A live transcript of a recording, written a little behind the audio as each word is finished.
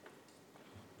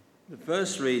The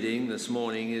first reading this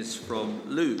morning is from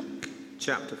Luke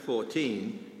chapter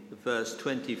 14, the first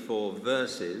 24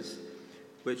 verses,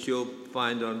 which you'll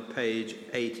find on page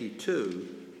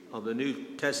 82 of the New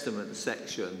Testament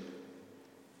section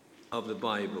of the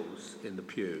Bibles in the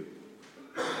pew.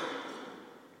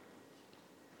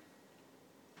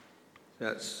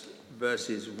 That's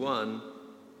verses 1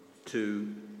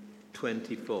 to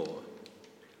 24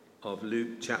 of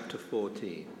Luke chapter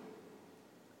 14.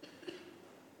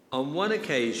 On one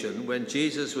occasion, when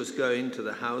Jesus was going to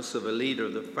the house of a leader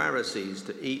of the Pharisees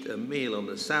to eat a meal on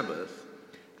the Sabbath,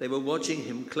 they were watching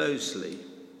him closely.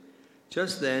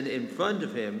 Just then, in front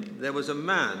of him, there was a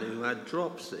man who had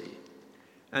dropsy.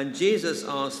 And Jesus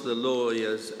asked the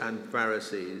lawyers and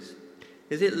Pharisees,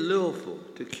 "Is it lawful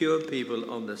to cure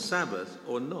people on the Sabbath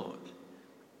or not?"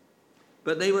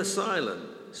 But they were silent,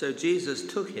 so Jesus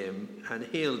took him and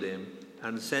healed him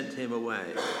and sent him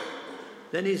away.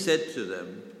 Then he said to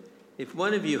them, "If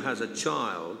one of you has a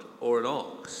child or an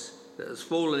ox that has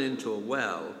fallen into a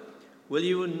well, will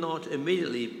you not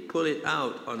immediately pull it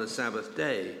out on a Sabbath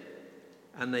day?"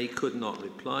 And they could not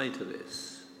reply to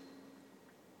this.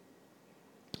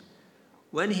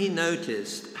 When he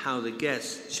noticed how the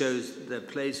guests chose their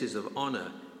places of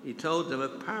honor, he told them a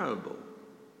parable.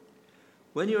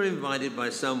 "When you are invited by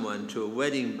someone to a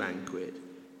wedding banquet,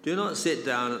 do not sit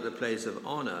down at the place of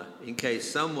honor in case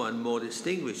someone more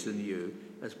distinguished than you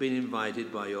has been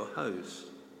invited by your host.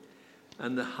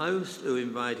 And the host who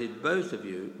invited both of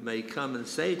you may come and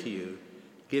say to you,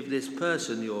 'Give this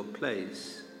person your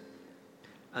place.'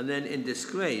 And then in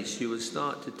disgrace you will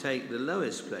start to take the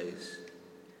lowest place.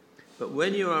 But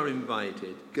when you are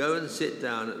invited, go and sit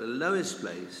down at the lowest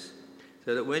place,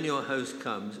 so that when your host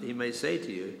comes, he may say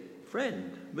to you,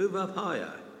 'Friend, move up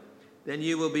higher.' Then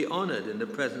you will be honored in the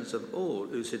presence of all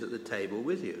who sit at the table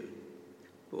with you.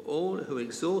 For all who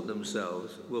exalt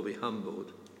themselves will be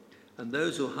humbled, and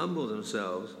those who humble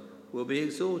themselves will be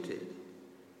exalted."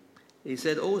 He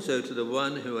said also to the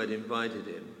one who had invited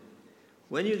him,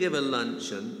 "When you give a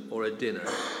luncheon or a dinner,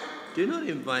 do not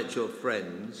invite your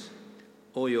friends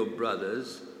or your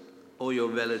brothers or your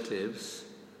relatives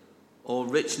or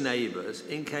rich neighbors,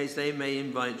 in case they may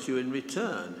invite you in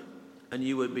return, and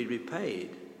you would be repaid.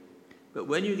 But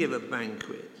when you give a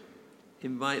banquet,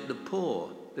 invite the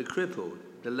poor, the crippled,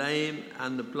 the lame,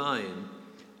 and the blind,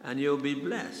 and you'll be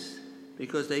blessed,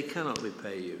 because they cannot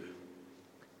repay you.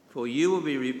 For you will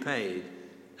be repaid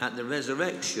at the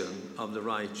resurrection of the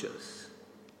righteous."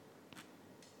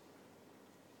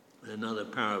 Another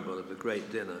parable of the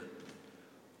great dinner.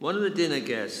 One of the dinner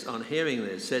guests, on hearing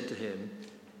this, said to him,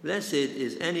 "Blessed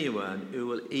is anyone who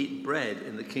will eat bread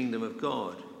in the kingdom of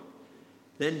God."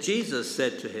 Then Jesus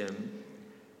said to him,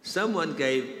 "Someone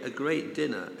gave a great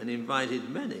dinner and invited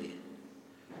many.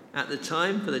 At the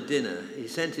time for the dinner, he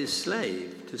sent his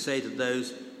slave to say to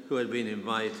those who had been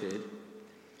invited,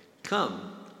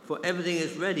 'Come, for everything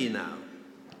is ready now.'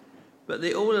 But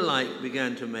they all alike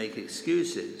began to make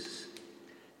excuses.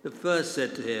 The first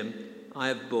said to him, 'I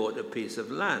have bought a piece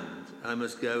of land. I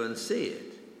must go and see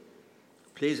it.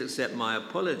 Please accept my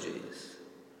apologies.'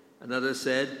 Another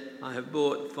said, 'I have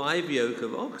bought 5 yoke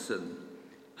of oxen,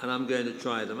 and I'm going to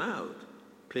try them out.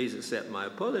 Please accept my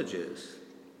apologies.'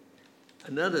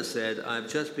 Another said, 'I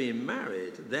have just been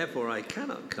married, therefore I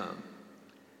cannot come.'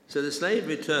 So the slave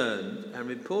returned and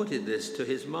reported this to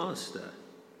his master.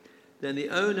 Then the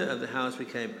owner of the house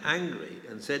became angry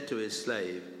and said to his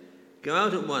slave, 'Go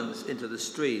out at once into the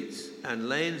streets and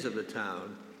lanes of the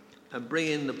town and bring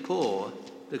in the poor,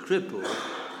 the crippled,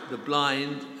 the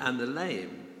blind, and the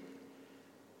lame.'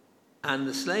 And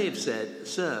the slave said,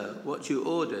 'Sir, what you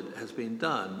ordered has been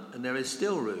done, and there is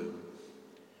still room.'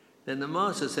 Then the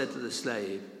master said to the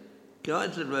slave, 'Go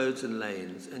out to the roads and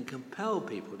lanes and compel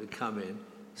people to come in,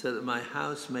 so that my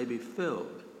house may be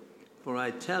filled. For I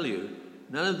tell you,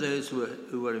 none of those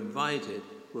who were invited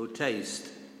will taste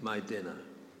my dinner.'"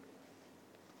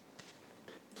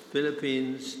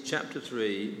 Philippians chapter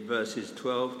 3, verses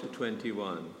 12 to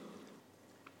 21.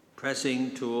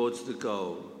 Pressing towards the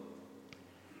goal.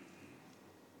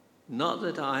 "Not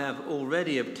that I have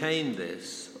already obtained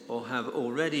this or have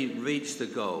already reached the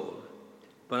goal,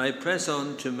 but I press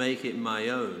on to make it my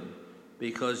own,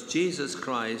 because Jesus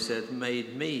Christ has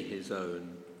made me his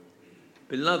own.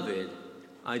 Beloved,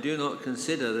 I do not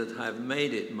consider that I have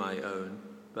made it my own,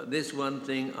 but this one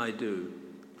thing I do,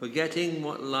 forgetting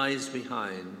what lies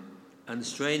behind and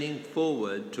straining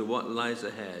forward to what lies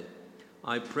ahead,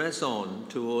 I press on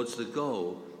towards the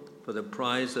goal for the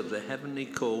prize of the heavenly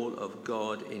call of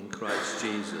God in Christ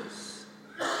Jesus.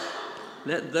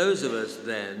 Let those of us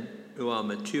then who are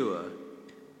mature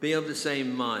be of the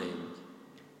same mind.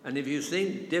 And if you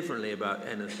think differently about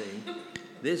anything,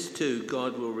 this too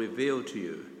God will reveal to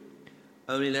you.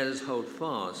 Only let us hold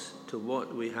fast to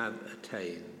what we have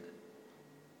attained.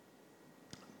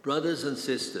 Brothers and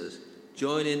sisters,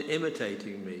 join in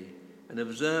imitating me and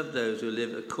observe those who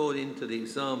live according to the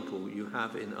example you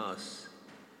have in us.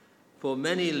 For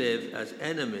many live as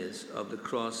enemies of the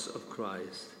cross of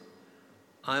Christ.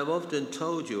 I have often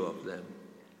told you of them,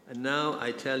 and now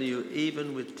I tell you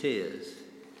even with tears.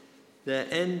 Their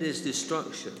end is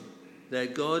destruction, their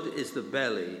God is the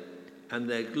belly, and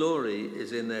their glory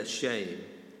is in their shame.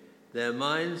 Their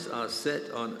minds are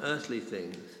set on earthly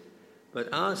things,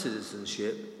 but our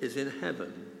citizenship is in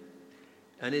heaven.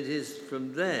 And it is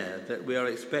from there that we are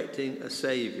expecting a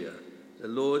Saviour, the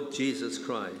Lord Jesus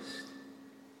Christ.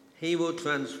 He will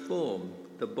transform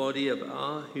the body of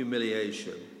our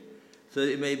humiliation so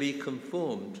that it may be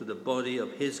conformed to the body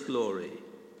of his glory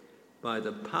by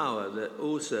the power that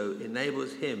also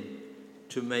enables him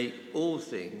to make all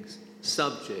things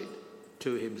subject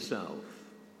to himself.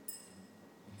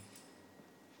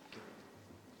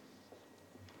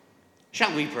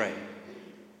 Shall we pray?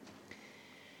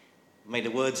 May the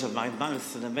words of my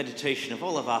mouth and the meditation of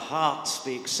all of our hearts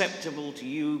be acceptable to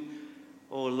you,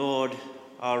 O Lord,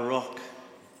 our rock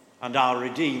and our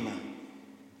Redeemer.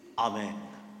 Amen.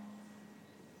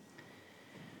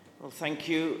 Well, thank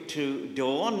you to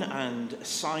Dawn and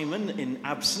Simon in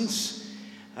absence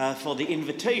for the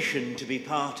invitation to be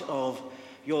part of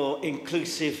your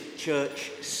Inclusive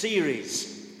Church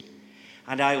series.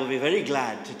 And I will be very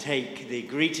glad to take the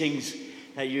greetings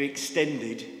that you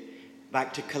extended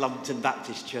back to Columpton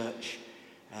Baptist Church,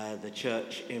 the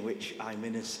church in which I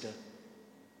minister.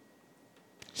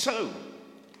 So,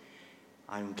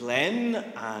 I'm Glenn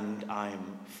and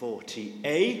I'm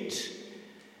 48.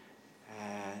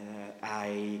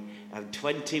 I am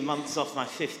 20 months off my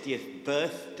 50th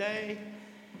birthday.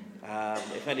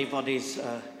 If anybody's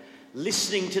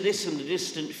listening to this in the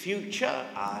distant future,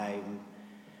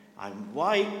 I'm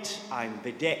white, I'm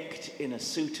bedecked in a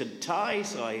suit and tie,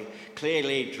 so I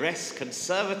clearly dress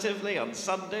conservatively on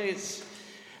Sundays.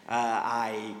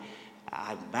 I'm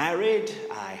married,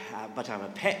 but I'm a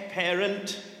pet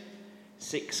parent.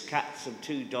 6 cats and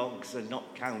 2 dogs and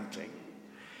not counting.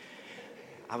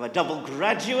 I'm a double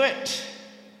graduate,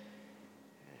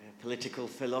 political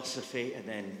philosophy and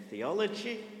then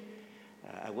theology,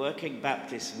 a working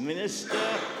Baptist minister,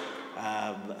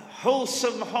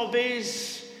 wholesome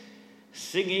hobbies,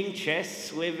 singing, chess,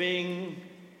 swimming,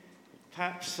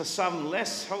 perhaps for some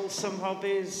less wholesome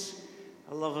hobbies,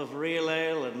 a love of real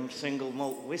ale and single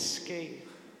malt whiskey.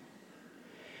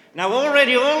 Now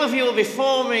already all of you will be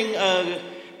forming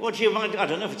what you might, I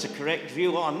don't know if it's a correct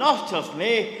view or not of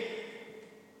me,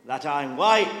 that I'm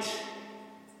white,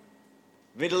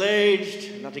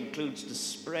 middle-aged, and that includes the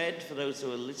spread for those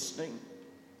who are listening.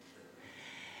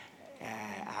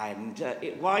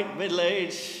 White,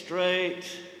 middle-aged, straight,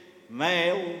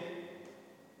 male,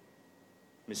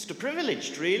 Mr.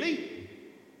 Privileged, really.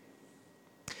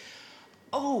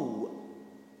 Oh,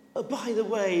 by the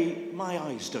way, my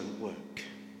eyes don't work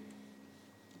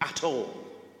at all.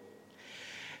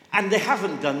 And they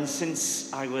haven't done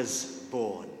since I was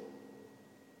born.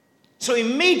 So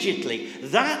immediately,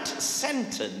 that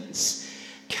sentence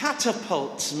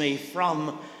catapults me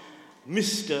from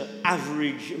Mr.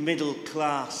 Average Middle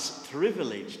Class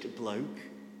Privileged bloke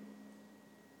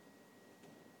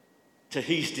to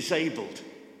he's disabled.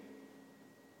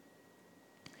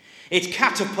 It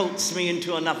catapults me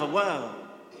into another world.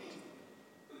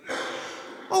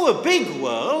 Oh, a big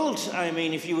world. I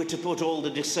mean, if you were to put all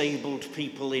the disabled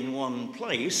people in one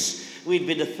place, we'd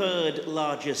be the 3rd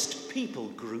largest people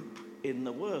group in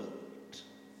the world.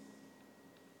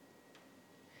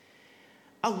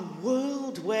 A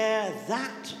world where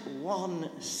that one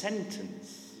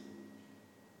sentence,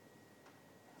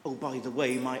 oh, by the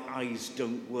way, my eyes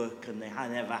don't work and they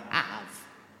never have,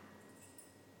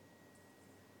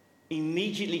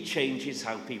 immediately changes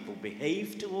how people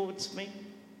behave towards me,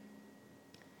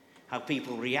 how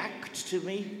people react to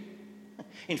me,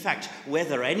 in fact,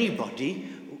 whether anybody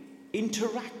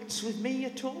interacts with me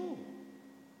at all.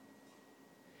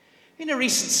 In a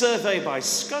recent survey by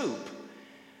Scope,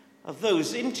 of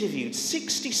those interviewed,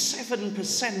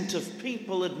 67% of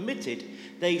people admitted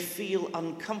they feel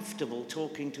uncomfortable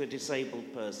talking to a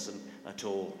disabled person at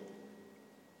all.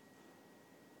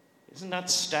 Isn't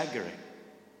that staggering?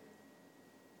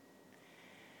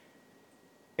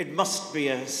 It must be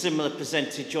a similar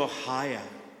percentage or higher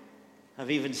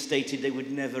have even stated they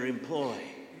would never employ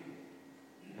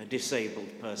a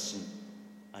disabled person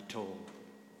at all.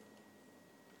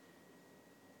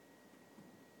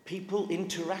 People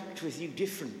interact with you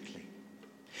differently.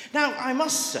 Now, I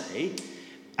must say,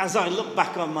 as I look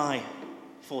back on my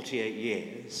 48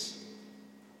 years,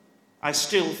 I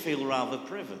still feel rather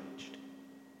privileged.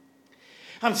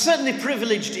 I'm certainly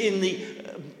privileged in the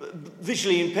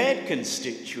visually impaired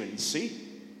constituency,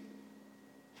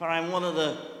 for I'm one of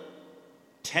the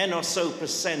 10 or so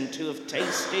 % who have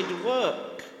tasted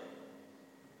work.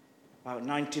 About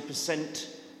 90%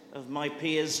 of my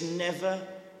peers never,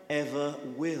 ever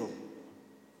will,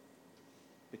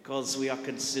 because we are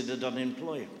considered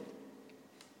unemployable.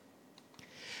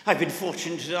 I've been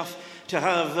fortunate enough to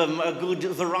have a good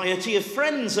variety of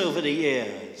friends over the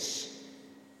years.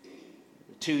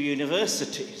 2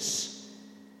 universities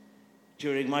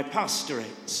during my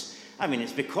pastorates. I mean,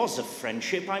 it's because of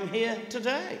friendship I'm here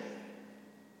today.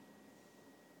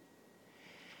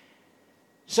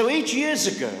 So 8 years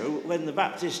ago, when the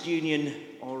Baptist Union,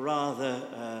 or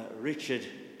rather Richard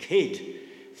Kidd,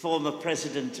 former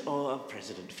principal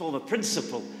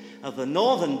of the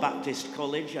Northern Baptist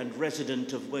College and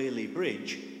resident of Whaley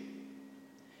Bridge,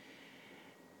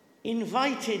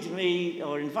 invited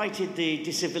the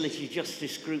Disability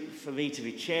Justice Group for me to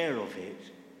be chair of it,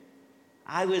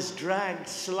 I was dragged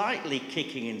slightly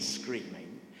kicking and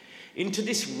screaming into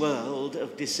this world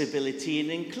of disability and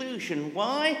inclusion.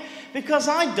 Why? Because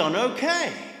I'd done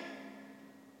okay.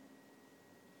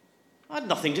 I had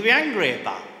nothing to be angry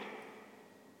about.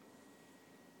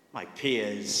 My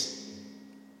peers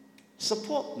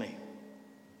support me.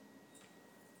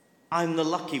 I'm the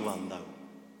lucky one, though.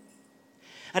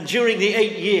 And during the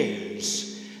 8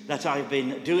 years that I've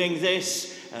been doing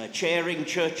this, chairing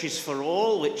Churches for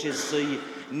All, which is the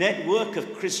network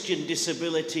of Christian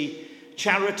disability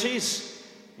charities,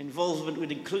 involvement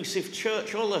with Inclusive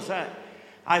Church, all of that,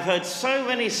 I've heard so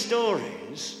many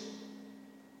stories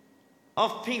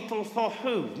of people for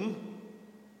whom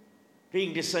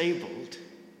being disabled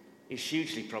is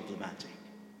hugely problematic.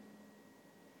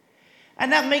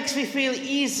 And that makes me feel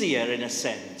easier, in a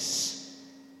sense,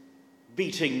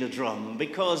 beating the drum,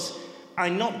 because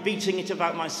I'm not beating it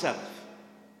about myself.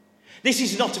 This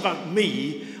is not about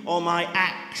me or my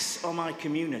acts or my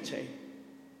community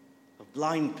of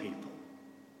blind people.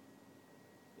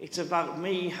 It's about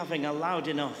me having a loud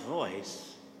enough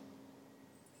voice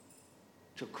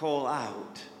to call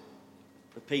out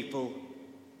the people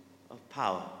of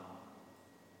power.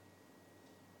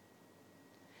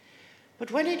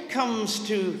 But when it comes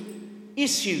to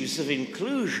issues of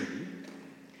inclusion,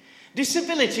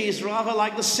 disability is rather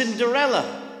like the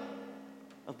Cinderella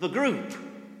of the group.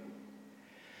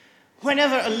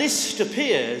 Whenever a list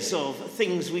appears of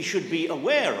things we should be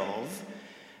aware of,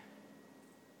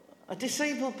 a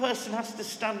disabled person has to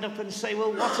stand up and say,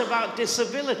 well, what about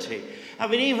disability? I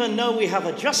mean, even though we have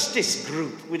a justice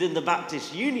group within the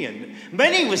Baptist Union,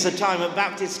 many was a time at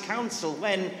Baptist Council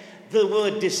when the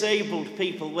word disabled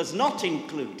people was not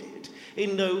included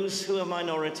in those who are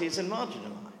minorities and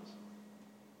marginalised.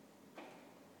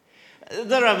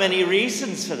 There are many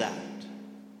reasons for that.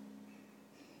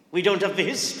 We don't have the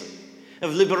history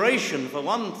of liberation, for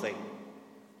one thing.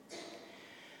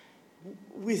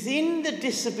 Within the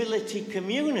disability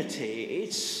community,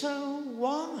 it's so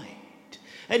wide.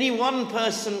 Any one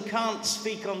person can't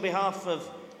speak on behalf of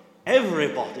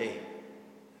everybody.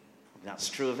 That's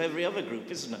true of every other group,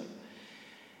 isn't it?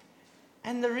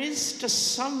 And there is, to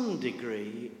some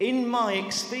degree, in my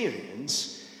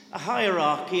experience, a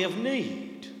hierarchy of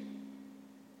need.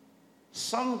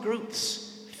 Some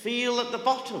groups feel at the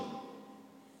bottom.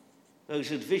 Those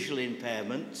with visual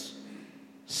impairments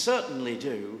certainly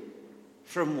do,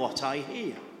 from what I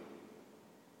hear.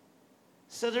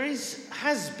 So there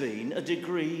has been a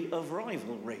degree of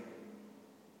rivalry.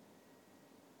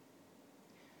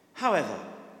 However,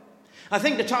 I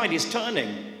think the tide is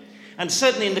turning, and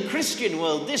certainly in the Christian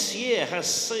world, this year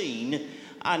has seen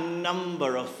a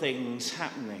number of things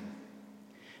happening.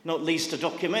 Not least a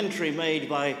documentary made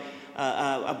by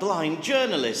a blind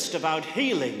journalist about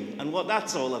healing and what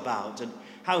that's all about, and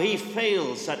how he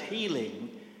feels that healing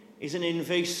is an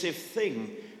invasive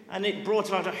thing. And it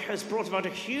has brought about a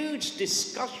huge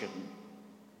discussion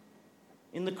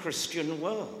in the Christian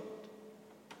world.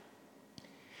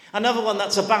 Another one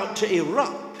that's about to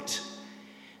erupt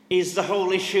is the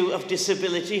whole issue of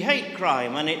disability hate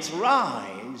crime and its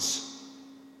rise,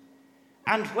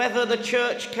 and whether the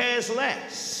church cares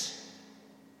less.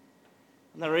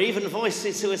 And there are even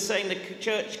voices who are saying the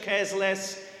church cares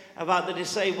less about the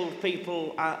disabled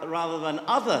people rather than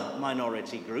other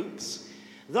minority groups,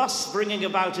 thus bringing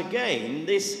about again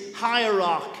this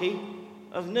hierarchy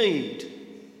of need.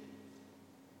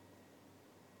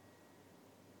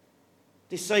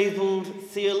 Disabled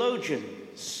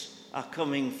theologians are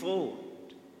coming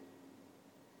forward.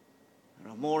 There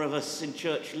There are more of us in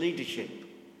church leadership,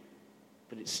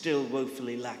 but it's still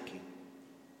woefully lacking.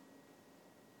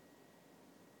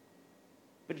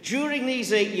 But during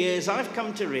these 8 years, I've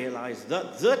come to realize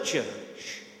that the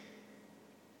church,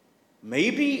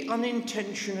 maybe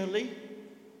unintentionally,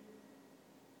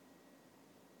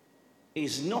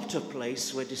 is not a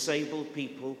place where disabled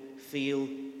people feel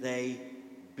they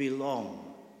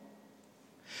belong.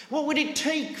 What would it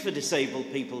take for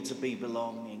disabled people to be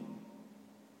belonging?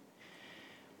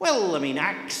 Well,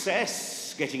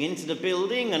 access, getting into the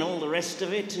building and all the rest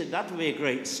of it, that would be a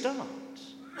great start.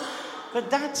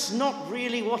 But that's not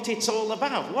really what it's all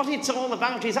about. What it's all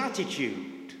about is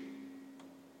attitude.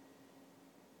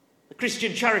 The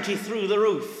Christian Charity Through the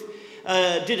Roof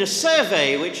did a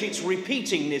survey, which it's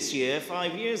repeating this year,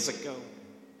 5 years ago.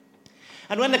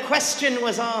 And when the question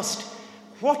was asked,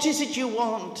 what is it you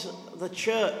want the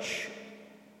church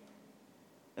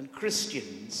and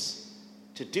Christians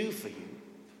to do for you?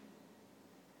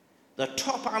 The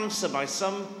top answer by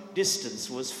some distance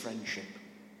was friendship.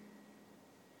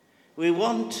 We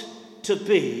want to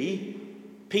be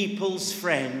people's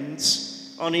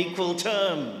friends on equal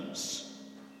terms.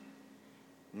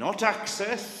 Not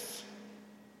access,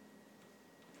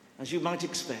 as you might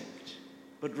expect,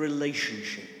 but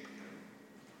relationship.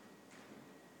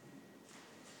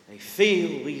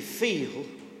 We feel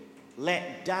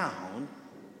let down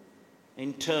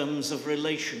in terms of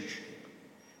relationship.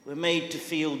 We're made to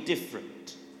feel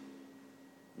different.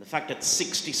 And the fact that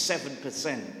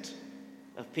 67%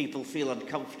 of people feel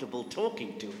uncomfortable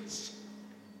talking to us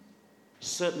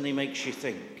certainly makes you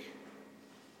think.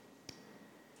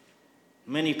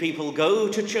 Many people go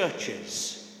to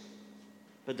churches,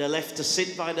 but they're left to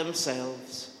sit by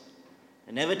themselves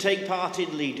and never take part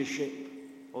in leadership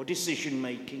or decision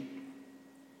making.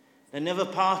 They're never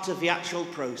part of the actual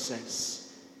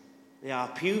process. They are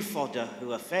pew fodder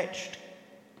who are fetched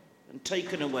and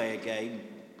taken away again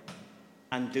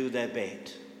and do their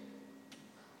bit.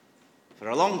 For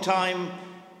a long time,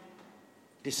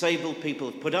 disabled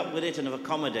people have put up with it and have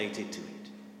accommodated to it.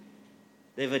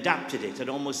 They've adapted it and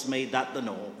almost made that the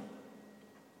norm.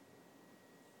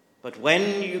 But when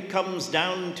it comes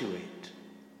down to it,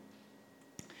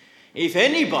 if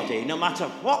anybody, no matter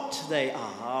what they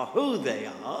are, who they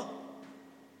are,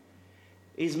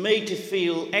 is made to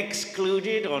feel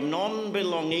excluded or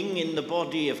non-belonging in the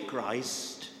body of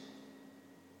Christ,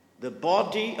 the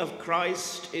body of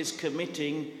Christ is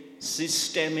committing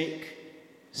systemic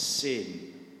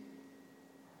sin.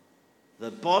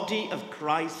 The body of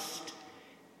Christ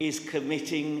is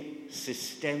committing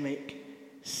systemic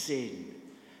sin.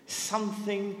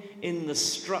 Something in the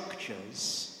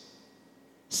structures,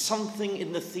 something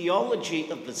in the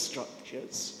theology of the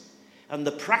structures and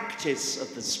the practice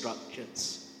of the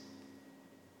structures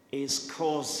is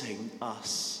causing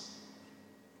us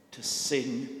to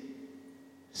sin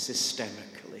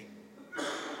systemically.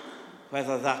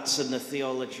 Whether that's in the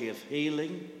theology of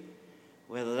healing,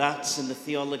 whether that's in the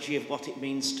theology of what it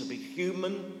means to be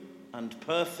human and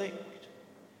perfect,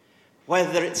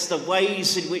 whether it's the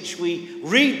ways in which we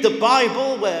read the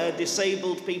Bible where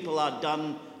disabled people are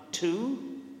done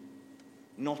to,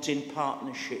 not in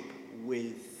partnership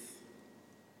with.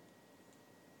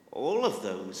 All of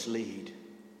those lead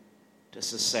to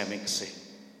systemic sin.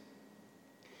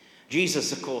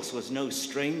 Jesus, of course, was no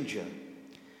stranger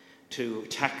to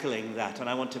tackling that. And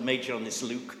I want to major on this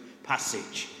Luke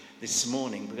passage this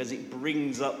morning because it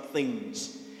brings up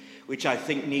things which I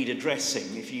think need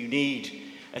addressing. If you need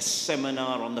a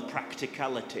seminar on the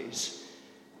practicalities,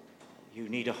 you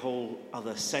need a whole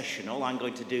other session. All I'm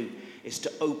going to do is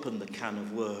to open the can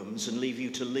of worms and leave you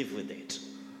to live with it.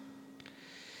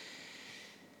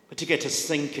 But to get us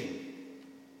thinking,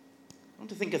 I want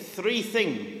to think of three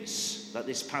things that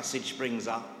this passage brings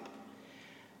up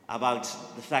about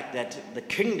the fact that the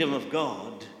kingdom of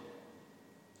God,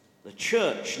 the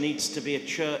church, needs to be a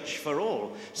church for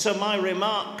all. So my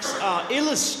remarks are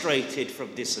illustrated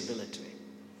from disability,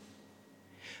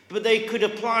 but they could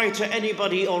apply to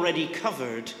anybody already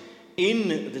covered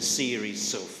in the series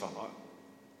so far,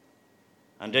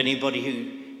 and anybody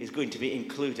who is going to be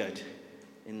included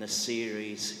in the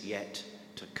series yet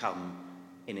to come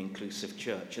in Inclusive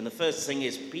Church. And the first thing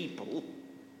is people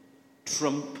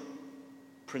trump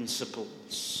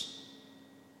principles.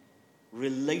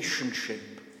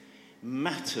 Relationship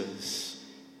matters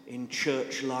in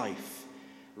church life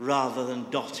rather than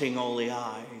dotting all the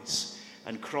I's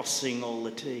and crossing all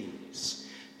the T's.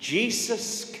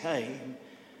 Jesus came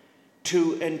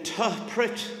to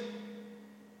interpret,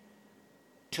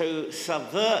 to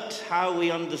subvert how we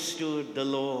understood the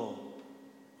law.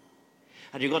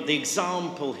 And you've got the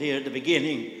example here at the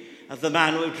beginning of the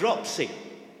man with dropsy.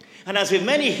 And as with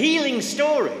many healing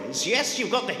stories, yes,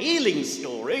 you've got the healing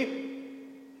story,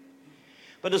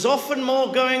 but there's often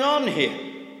more going on here.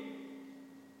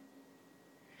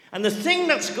 And the thing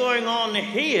that's going on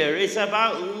here is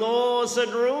about laws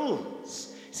and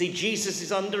rules. See, Jesus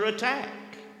is under attack.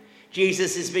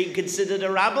 Jesus is being considered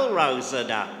a rabble-rouser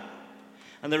now.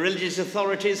 And the religious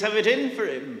authorities have it in for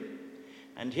him.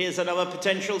 And here's another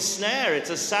potential snare. It's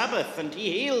a Sabbath, and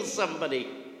he heals somebody.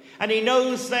 And he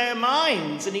knows their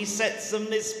minds, and he sets them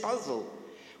this puzzle,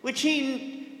 which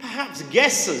he perhaps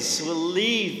guesses will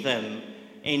leave them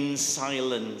in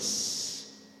silence.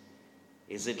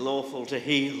 Is it lawful to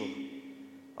heal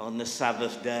on the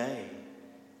Sabbath day?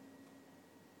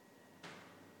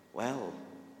 Well,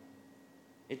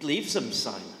 it leaves them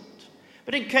silent.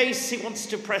 But in case he wants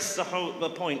to press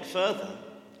the point further,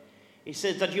 he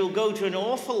says that you'll go to an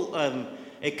awful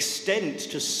extent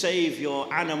to save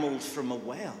your animals from a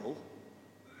well,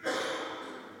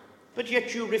 but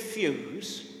yet you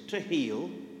refuse to heal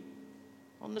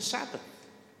on the Sabbath.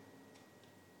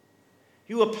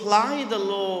 You apply the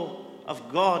law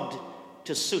of God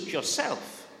to suit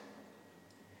yourself.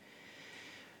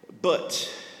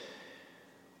 But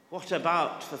what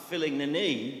about fulfilling the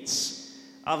needs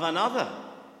of another?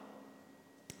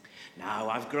 Now,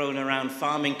 I've grown around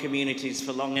farming communities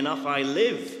for long enough. I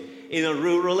live in a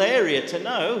rural area to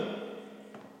know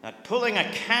that pulling a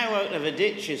cow out of a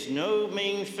ditch is no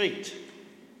mean feat,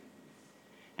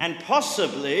 and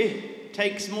possibly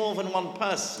takes more than one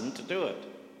person to do it.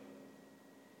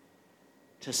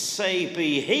 To say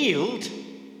be healed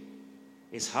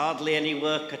is hardly any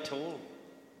work at all.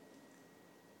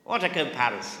 What a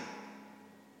comparison.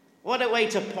 What a way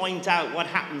to point out what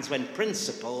happens when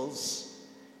principles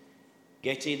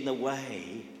get in the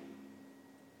way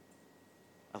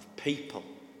of people.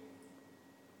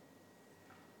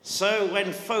 So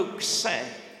when folks say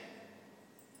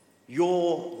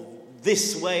you're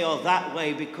this way or that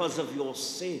way because of your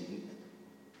sin,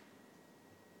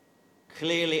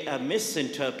 clearly a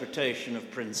misinterpretation of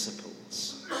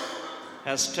principles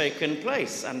has taken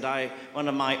place. And one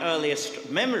of my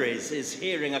earliest memories is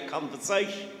hearing a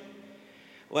conversation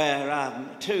where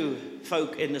two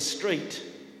folk in the street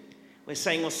were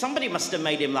saying, well, somebody must have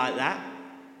made him like that.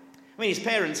 I mean, his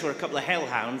parents were a couple of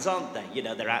hellhounds, aren't they? You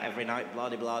know, they're out every night, blah,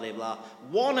 blah, blah, blah.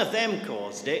 One of them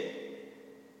caused it.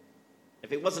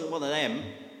 If it wasn't one of them,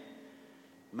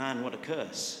 man, what a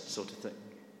curse, sort of thing.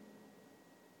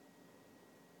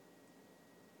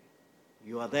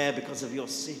 You are there because of your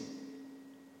sin.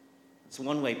 It's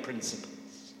one way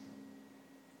principles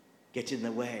get in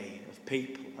the way of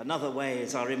people. Another way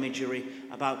is our imagery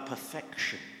about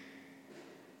perfection.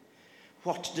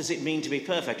 What does it mean to be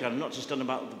perfect? I'm not just on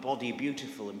about the body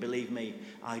beautiful, and believe me,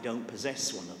 I don't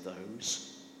possess one of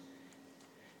those.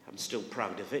 I'm still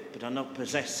proud of it, but I don't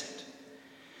possess it.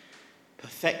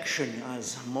 Perfection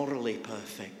as morally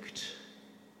perfect.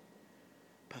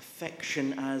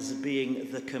 Perfection as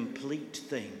being the complete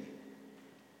thing.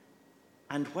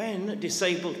 And when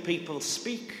disabled people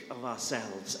speak of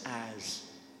ourselves as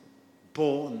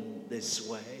born this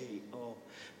way, or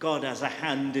God has a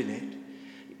hand in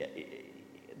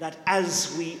it, that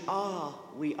as we are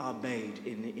made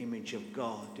in the image of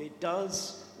God, it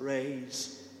does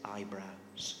raise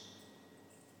eyebrows.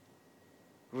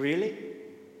 Really?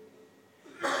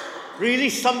 Really?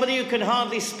 Somebody who can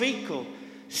hardly speak, or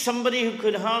somebody who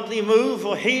could hardly move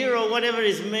or hear or whatever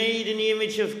is made in the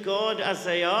image of God as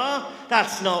they are?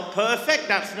 That's not perfect.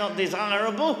 That's not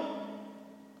desirable.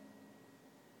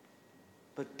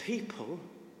 But people,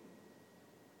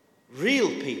 real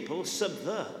people,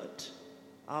 subvert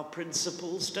our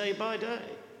principles day by day.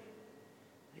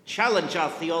 They challenge our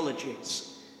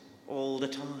theologies all the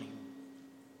time.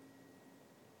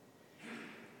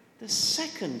 The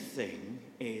second thing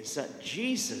is that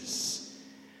Jesus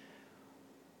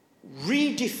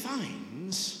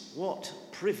redefines what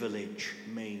privilege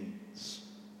means.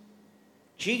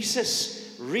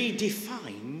 Jesus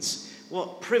redefines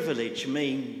what privilege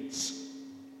means.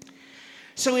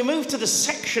 So we move to the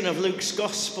section of Luke's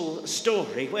gospel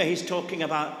story where he's talking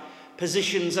about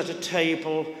positions at a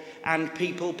table and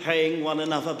people paying one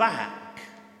another back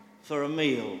for a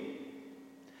meal.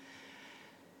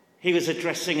 He was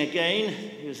addressing again.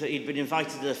 He'd been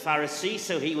invited to the Pharisees,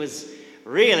 so he was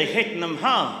really hitting them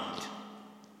hard.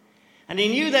 And he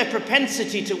knew their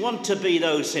propensity to want to be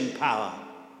those in power,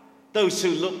 those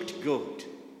who looked good,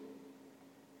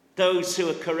 those who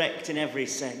were correct in every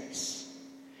sense.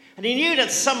 And he knew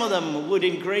that some of them would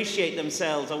ingratiate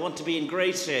themselves or want to be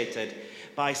ingratiated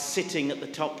by sitting at the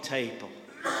top table.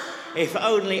 If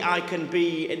only I can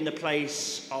be in the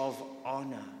place of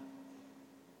honor.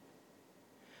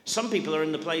 Some people are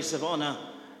in the place of honor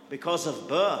because of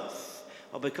birth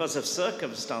or because of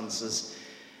circumstances.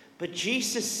 But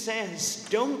Jesus says,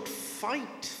 don't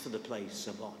fight for the place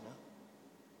of honor.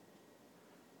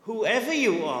 Whoever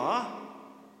you are,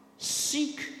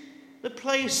 seek the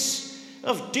place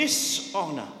of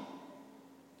dishonor.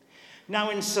 Now,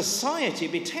 in society,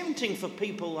 it'd be tempting for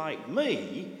people like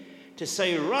me to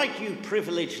say, right, you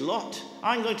privileged lot,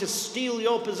 I'm going to steal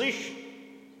your position.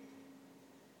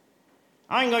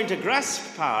 I'm going to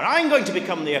grasp power. I'm going to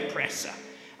become the oppressor.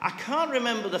 I can't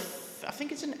remember I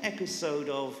think it's an episode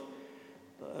of,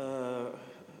 I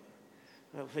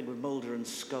think with Mulder and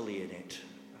Scully in it.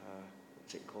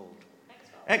 What's it called?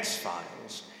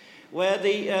 X-Files. Where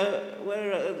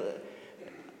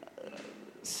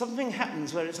something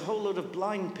happens where it's a whole load of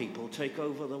blind people take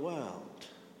over the world.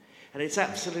 And it's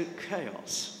absolute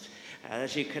chaos,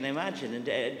 as you can imagine.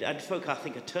 And folk, I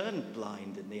think, are turned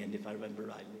blind in the end, if I remember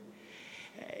rightly.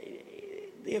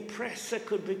 The oppressed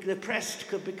could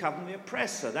become the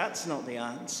oppressor. That's not the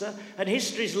answer. And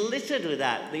history's littered with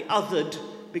that. The othered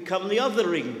become the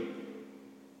othering.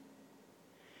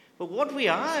 But what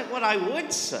I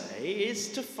would say is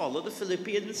to follow the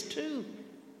Philippians too.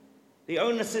 The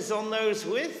onus is on those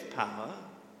with power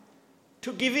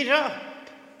to give it up.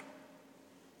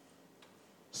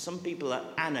 Some people are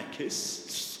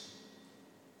anarchists,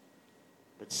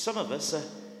 but some of us are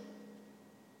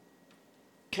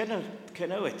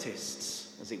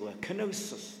kenoetists, as it were,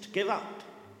 kenosis, to give up,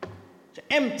 to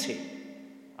empty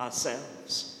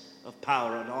ourselves of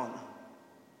power and honor,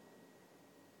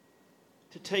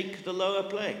 to take the lower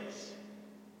place,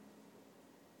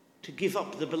 to give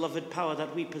up the beloved power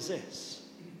that we possess,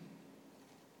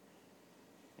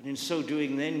 and in so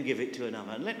doing then give it to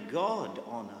another, and let God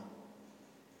honor.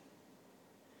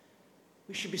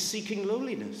 We should be seeking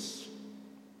lowliness.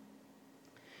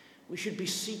 We should be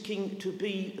seeking to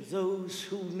be those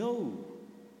who know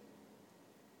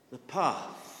the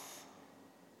path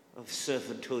of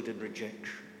servanthood and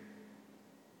rejection.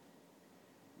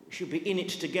 We should be in it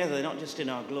together, not just in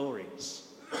our glories,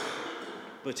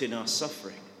 but in our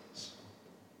sufferings.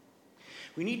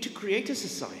 We need to create a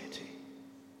society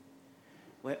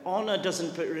where honor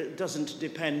doesn't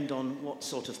depend on what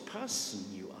sort of person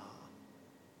you are,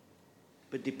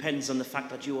 but depends on the fact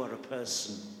that you are a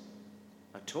person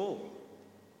at all.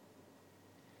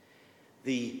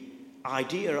 The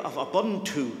idea of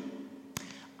Ubuntu,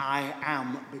 I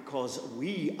am because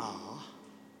we are,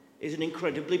 is an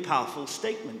incredibly powerful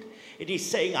statement. It is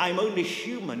saying I'm only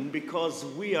human because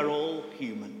we are all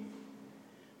human.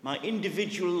 My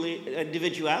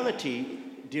individuality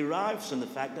derives from the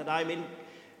fact that I'm in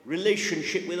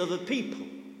relationship with other people.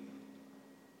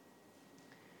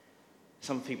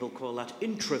 Some people call that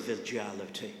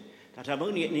intraviduality, that I'm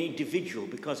only an individual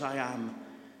because I am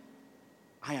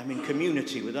in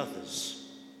community with others.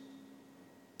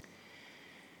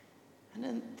 And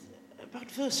then about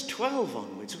verse 12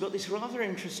 onwards, we've got this rather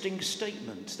interesting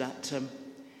statement that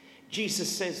Jesus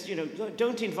says,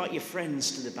 don't invite your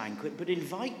friends to the banquet, but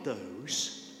invite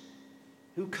those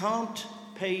who can't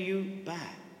pay you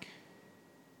back.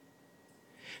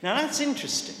 Now that's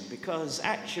interesting because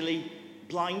actually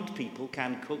blind people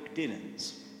can cook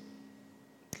dinners.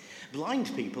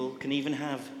 Blind people can even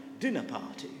have dinner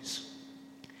parties.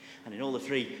 And in all the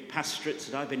 3 pastorates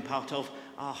that I've been part of,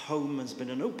 our home has been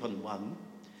an open one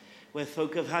where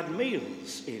folk have had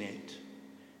meals in it.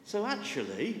 So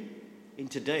actually, in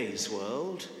today's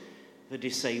world, the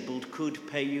disabled could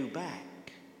pay you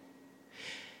back.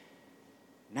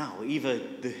 Now, either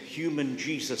the human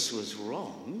Jesus was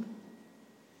wrong,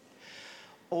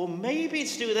 or maybe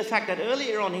it's to do with the fact that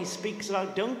earlier on he speaks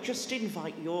about don't just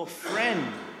invite your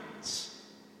friends.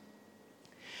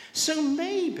 So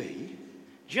maybe,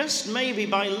 just maybe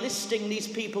by listing these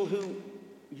people who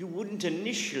you wouldn't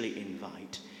initially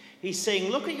invite, he's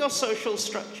saying look at your social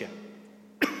structure.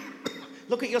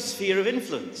 Look at your sphere of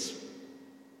influence.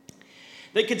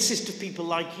 They consist of people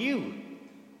like you.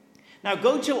 Now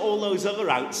go to all those other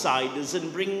outsiders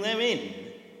and bring them in.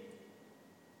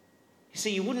 You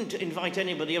see, you wouldn't invite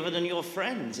anybody other than your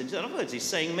friends. In other words, he's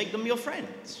saying make them your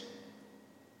friends.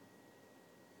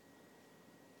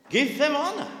 Give them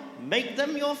honor. Make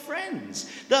them your friends.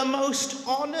 The most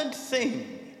honored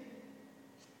thing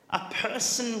a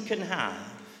person can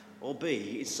have or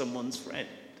be is someone's friend.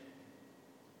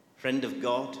 Friend of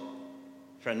God,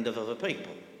 friend of other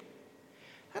people.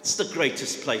 That's the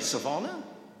greatest place of honor,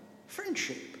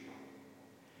 friendship.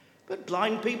 But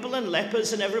blind people and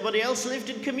lepers and everybody else lived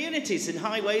in communities, in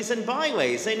highways and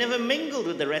byways. They never mingled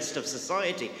with the rest of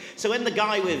society. So when the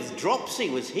guy with dropsy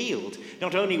was healed,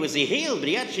 not only was he healed, but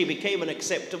he actually became an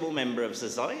acceptable member of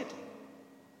society.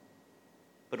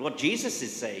 But what Jesus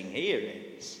is saying here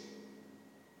is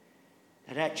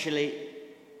that actually,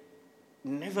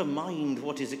 never mind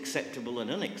what is acceptable and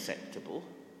unacceptable,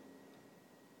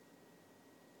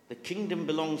 the kingdom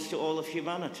belongs to all of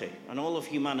humanity, and all of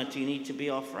humanity need to be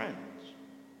our friends.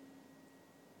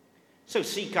 So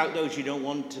seek out those you don't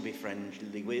want to be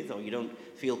friendly with, or you don't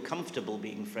feel comfortable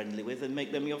being friendly with, and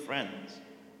make them your friends.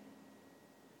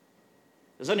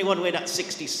 There's only one way that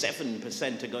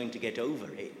 67% are going to get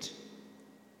over it,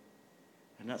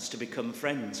 and that's to become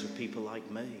friends with people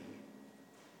like me.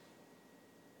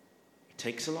 It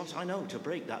takes a lot, I know, to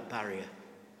break that barrier,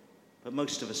 but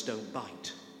most of us don't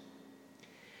bite.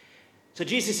 So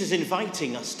Jesus is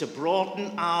inviting us to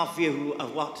broaden our view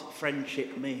of what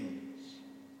friendship means.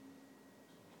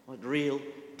 What real,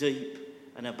 deep,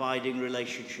 and abiding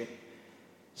relationship.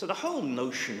 So the whole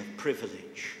notion of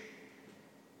privilege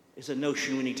is a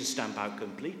notion we need to stamp out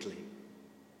completely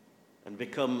and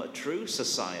become a true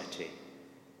society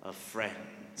of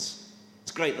friends.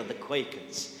 It's great that the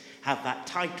Quakers have that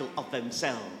title of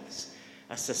themselves,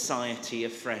 a society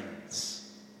of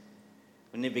friends.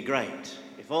 Wouldn't it be great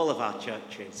if all of our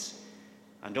churches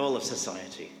and all of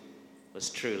society was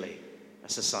truly a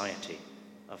society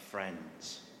of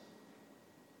friends?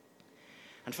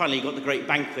 And finally, you've got the great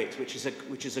banquet, which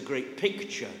is a great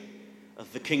picture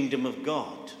of the kingdom of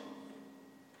God.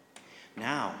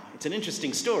 Now, it's an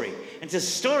interesting story. And it's a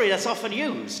story that's often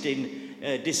used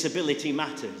in disability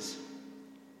matters.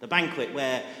 The banquet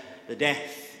where the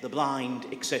deaf, the blind,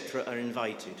 etc. are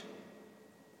invited.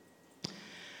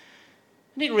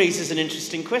 And it raises an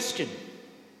interesting question.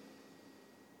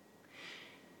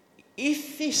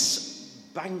 If this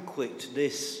banquet,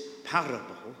 this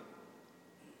parable,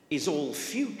 is all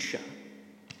future,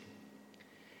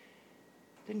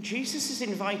 then Jesus is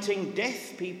inviting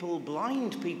deaf people,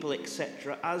 blind people,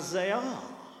 etc., as they are.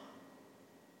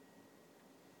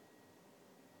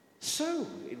 So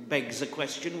it begs the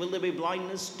question, will there be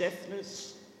blindness,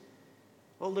 deafness,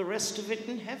 all the rest of it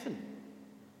in heaven?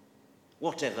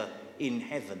 Whatever in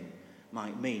heaven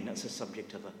might mean, that's the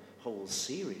subject of a whole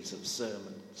series of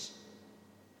sermons.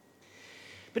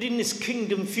 But in this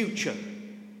kingdom future,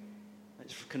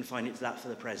 let's confine it to that for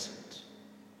the present.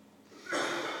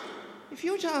 If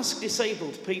you were to ask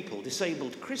disabled people,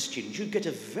 disabled Christians, you'd get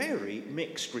a very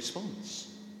mixed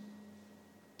response.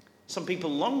 Some people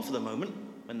long for the moment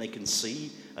when they can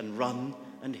see and run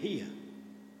and hear.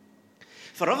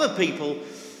 For other people,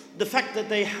 the fact that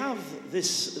they have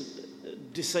this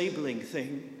disabling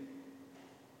thing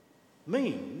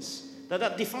means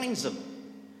that defines them.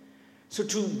 So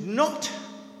to not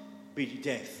be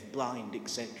deaf, blind,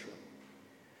 etc.,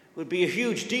 would be a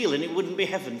huge deal, and it wouldn't be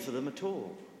heaven for them at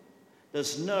all.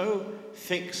 There's no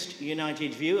fixed,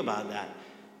 united view about that.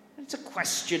 It's a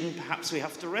question perhaps we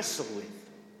have to wrestle with.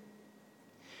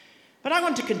 But I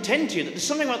want to contend to you that there's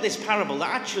something about this parable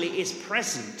that actually is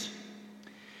present.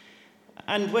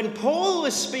 And when Paul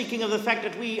was speaking of the fact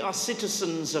that we are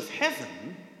citizens of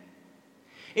heaven,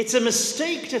 it's a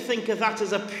mistake to think of that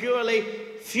as a purely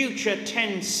future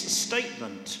tense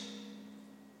statement.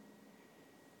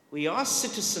 We are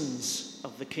citizens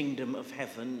of the kingdom of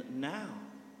heaven now.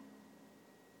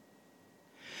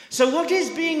 So what is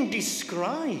being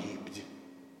described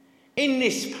in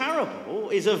this parable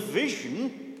is a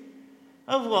vision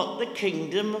of what the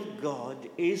kingdom of God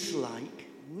is like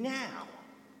now.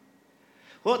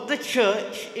 What the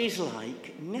church is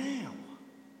like now.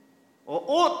 Or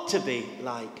ought to be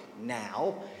like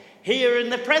now, here in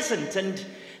the present. And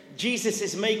Jesus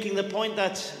is making the point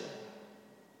that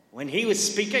when he was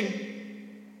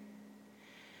speaking,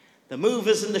 the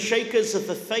movers and the shakers of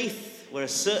the faith were a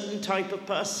certain type of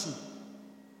person.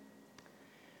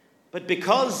 But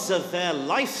because of their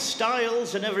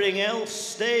lifestyles and everything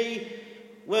else, they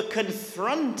were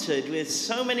confronted with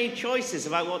so many choices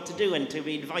about what to do and to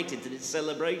be invited to this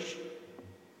celebration.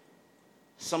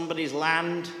 Somebody's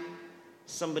land,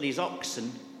 somebody's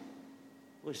oxen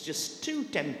was just too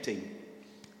tempting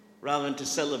rather than to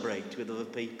celebrate with other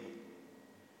people.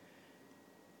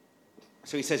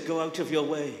 So he says, go out of your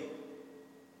way.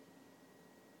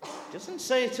 He doesn't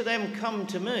say to them, come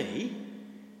to me.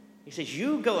 He says,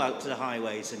 you go out to the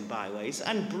highways and byways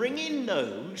and bring in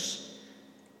those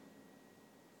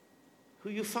who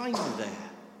you find there.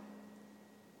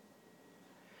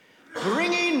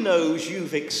 Bring in those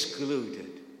you've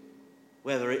excluded,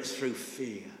 whether it's through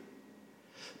fear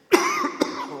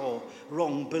or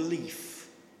wrong belief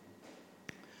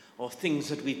or things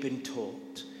that we've been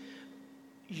taught.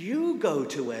 You go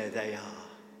to where they are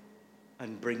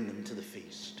and bring them to the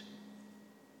feast.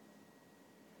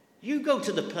 You go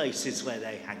to the places where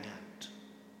they hang out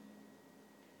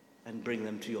and bring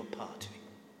them to your party.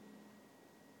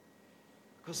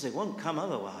 Because they won't come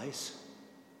otherwise.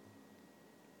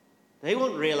 They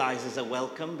won't realize there's a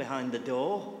welcome behind the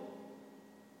door.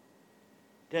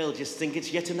 They'll just think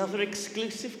it's yet another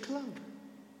exclusive club.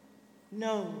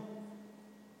 No.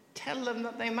 Tell them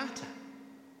that they matter.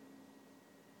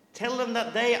 Tell them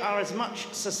that they are as much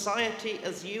society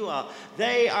as you are.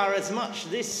 They are as much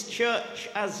this church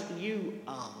as you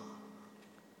are.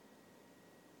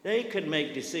 They could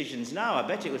make decisions now. I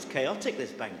bet it was chaotic,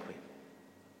 this banquet.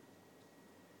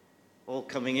 All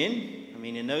coming in. I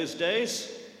mean, in those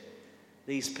days,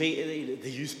 these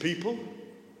people, the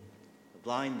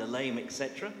blind, the lame,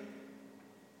 etc.,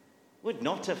 would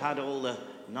not have had all the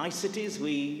niceties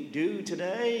we do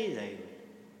today. They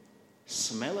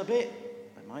smell a bit.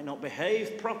 They might not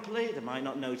behave properly. They might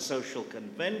not know social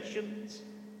conventions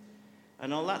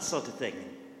and all that sort of thing.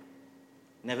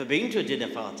 Never been to a dinner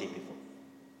party before.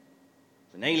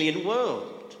 It's an alien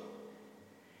world.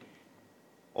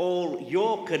 All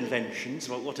your conventions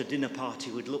about what a dinner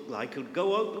party would look like would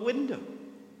go out the window.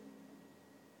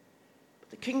 But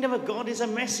the kingdom of God is a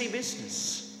messy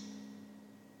business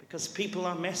because people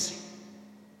are messy.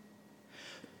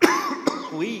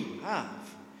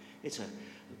 It's a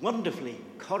wonderfully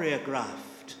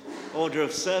choreographed order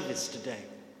of service today.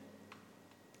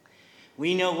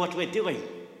 We know what we're doing.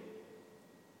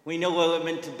 We know where we're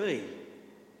meant to be.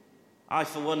 I,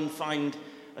 for one, find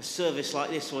a service like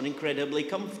this one incredibly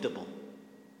comfortable.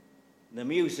 The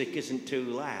music isn't too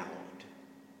loud.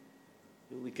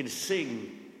 We can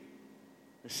sing.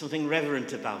 There's something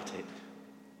reverent about it.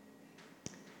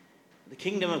 The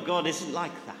kingdom of God isn't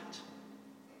like that.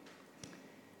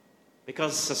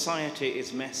 Because society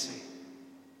is messy.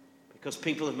 Because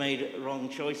people have made wrong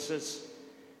choices.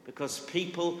 Because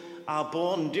people are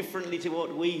born differently to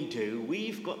what we do.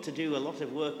 We've got to do a lot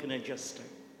of work in adjusting.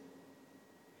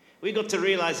 We've got to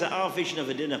realize that our vision of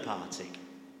a dinner party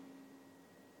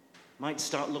might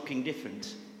start looking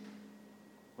different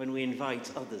when we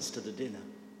invite others to the dinner.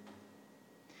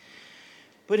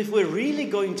 But if we're really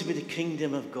going to be the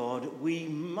kingdom of God, we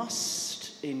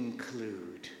must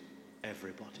include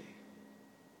everybody.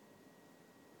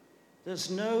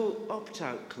 There's no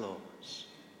opt-out clause.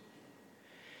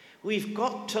 We've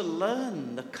got to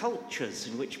learn the cultures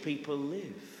in which people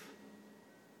live.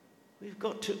 We've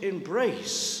got to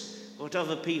embrace what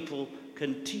other people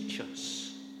can teach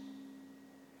us.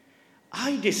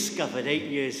 I discovered 8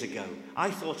 years ago,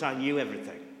 I thought I knew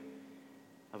everything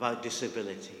about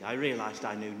disability. I realized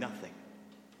I knew nothing.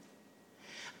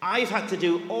 I've had to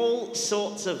do all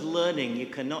sorts of learning you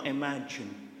cannot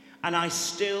imagine, and I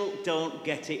still don't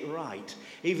get it right.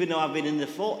 Even though I've been in the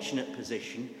fortunate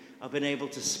position, I've been able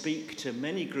to speak to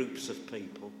many groups of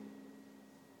people.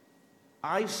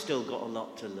 I've still got a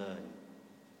lot to learn.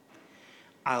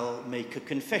 I'll make a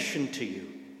confession to you.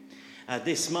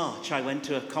 This March, I went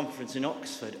to a conference in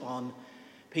Oxford on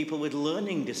people with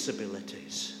learning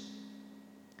disabilities.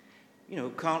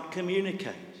 Can't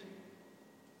communicate.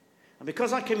 And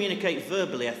because I communicate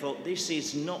verbally, I thought, this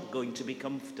is not going to be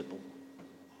comfortable.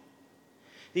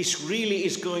 This really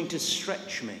is going to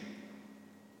stretch me.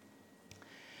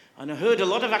 And I heard a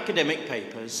lot of academic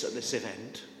papers at this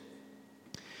event.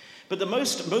 But the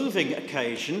most moving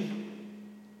occasion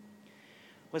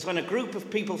was when a group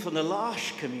of people from the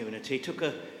L'Arche community took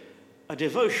a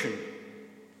devotion,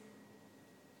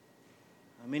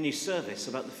 a mini service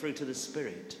about the fruit of the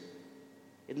Spirit,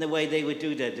 in the way they would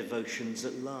do their devotions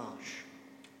at L'Arche.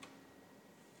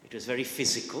 It was very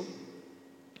physical.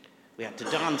 We had to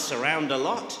dance around a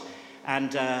lot,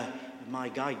 and my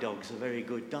guide dog's a very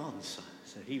good dancer,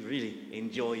 so he really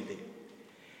enjoyed it.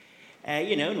 And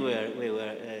we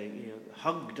were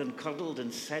hugged and cuddled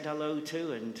and said hello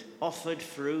to and offered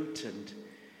fruit. And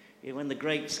when the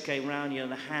grapes came round,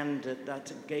 the hand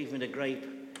that gave me the grape,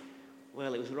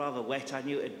 well, it was rather wet. I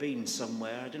knew it had been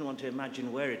somewhere. I didn't want to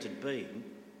imagine where it had been.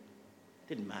 It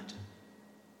didn't matter.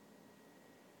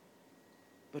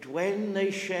 But when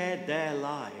they shared their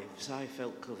lives, I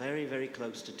felt very, very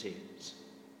close to tears.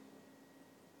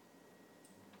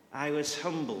 I was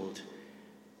humbled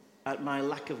at my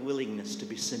lack of willingness to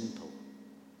be simple.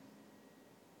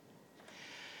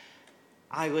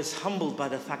 I was humbled by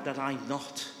the fact that I'm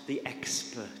not the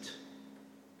expert,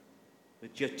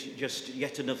 but just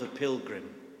yet another pilgrim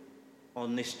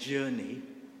on this journey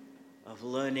of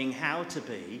learning how to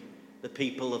be the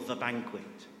people of the banquet.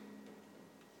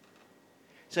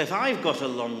 So if I've got a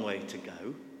long way to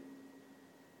go,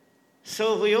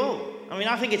 so have we all.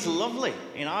 I think it's lovely.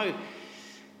 I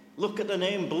look at the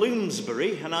name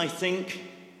Bloomsbury and I think,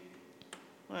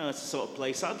 well, that's the sort of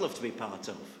place I'd love to be part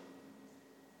of.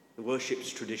 The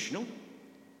worship's traditional.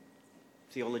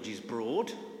 Theology's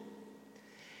broad.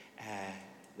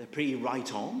 They're pretty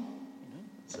right on.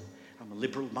 I'm a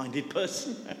liberal-minded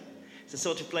person. It's the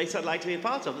sort of place I'd like to be a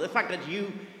part of. But the fact that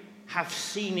you have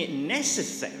seen it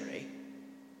necessary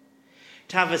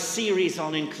to have a series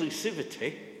on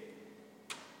inclusivity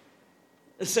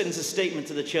sends a statement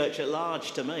to the church at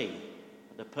large to me.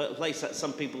 The place that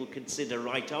some people consider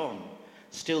right on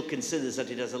still considers that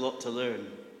it has a lot to learn.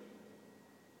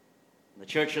 The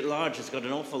church at large has got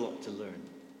an awful lot to learn.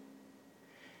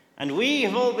 And we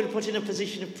have all been put in a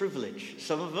position of privilege.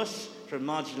 Some of us from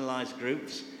marginalised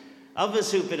groups,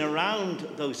 others who've been around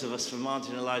those of us from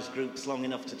marginalised groups long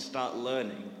enough to start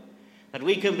learning that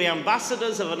we can be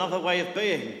ambassadors of another way of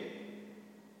being,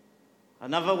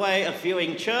 another way of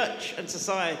viewing church and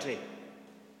society,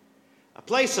 a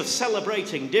place of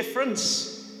celebrating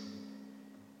difference,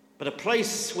 but a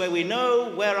place where we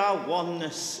know where our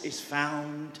oneness is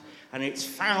found, and it's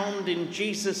found in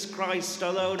Jesus Christ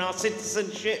alone. Our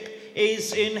citizenship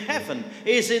is in heaven,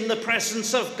 is in the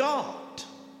presence of God.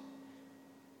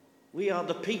 We are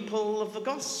the people of the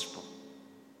gospel,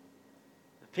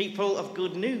 the people of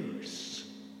good news.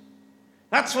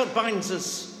 That's what binds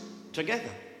us together.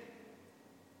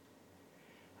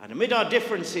 And amid our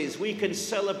differences, we can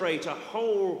celebrate a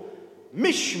whole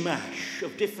mishmash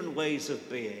of different ways of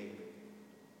being.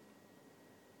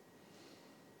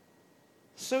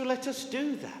 So let us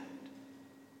do that.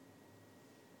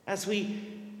 As we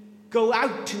go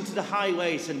out into the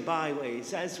highways and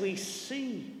byways, as we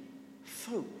see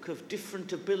folk of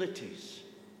different abilities,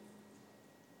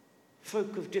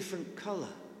 folk of different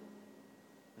colour,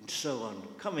 and so on,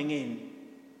 coming in,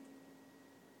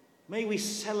 may we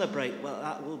celebrate what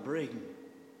that will bring,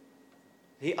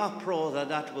 the uproar that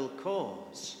that will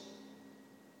cause,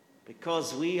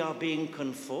 because we are being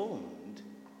conformed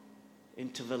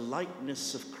into the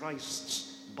likeness of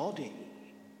Christ's body,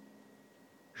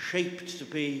 shaped to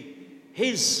be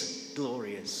his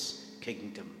glorious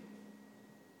kingdom.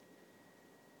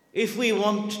 If we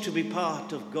want to be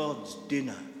part of God's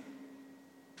dinner,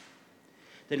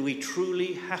 then we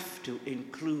truly have to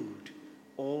include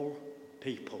all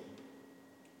people,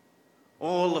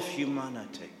 all of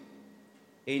humanity,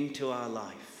 into our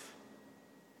life.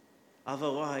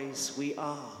 Otherwise, we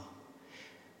are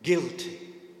guilty,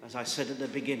 as I said at the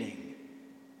beginning,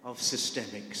 of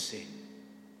systemic sin.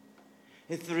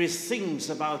 If there is things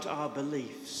about our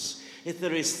beliefs, if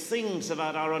there is things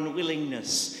about our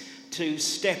unwillingness to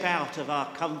step out of our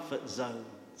comfort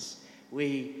zones,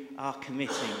 we are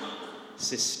committing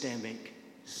systemic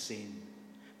sin.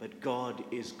 But God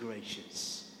is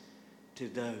gracious to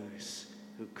those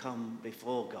who come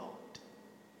before God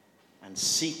and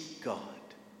seek God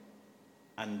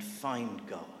and find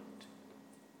God.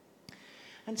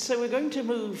 And so we're going to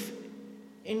move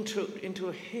into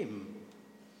a hymn.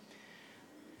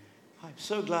 I'm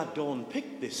so glad Dawn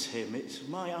picked this hymn. It's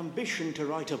my ambition to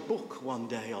write a book one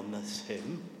day on this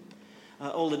hymn,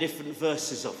 all the different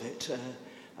verses of it,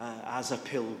 as a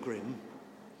pilgrim.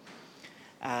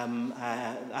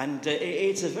 And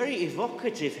it's a very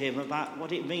evocative hymn about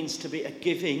what it means to be a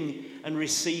giving and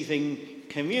receiving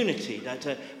community. That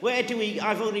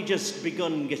I've only just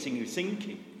begun getting you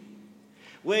thinking.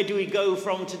 Where do we go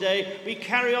from today? We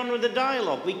carry on with the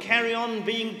dialogue. We carry on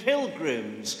being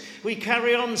pilgrims. We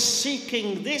carry on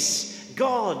seeking this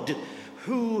God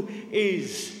who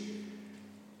is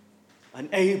an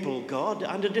able God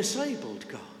and a disabled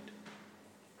God,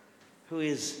 who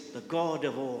is the God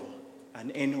of all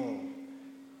and in all.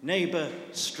 Neighbour,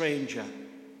 stranger,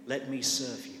 let me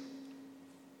serve you.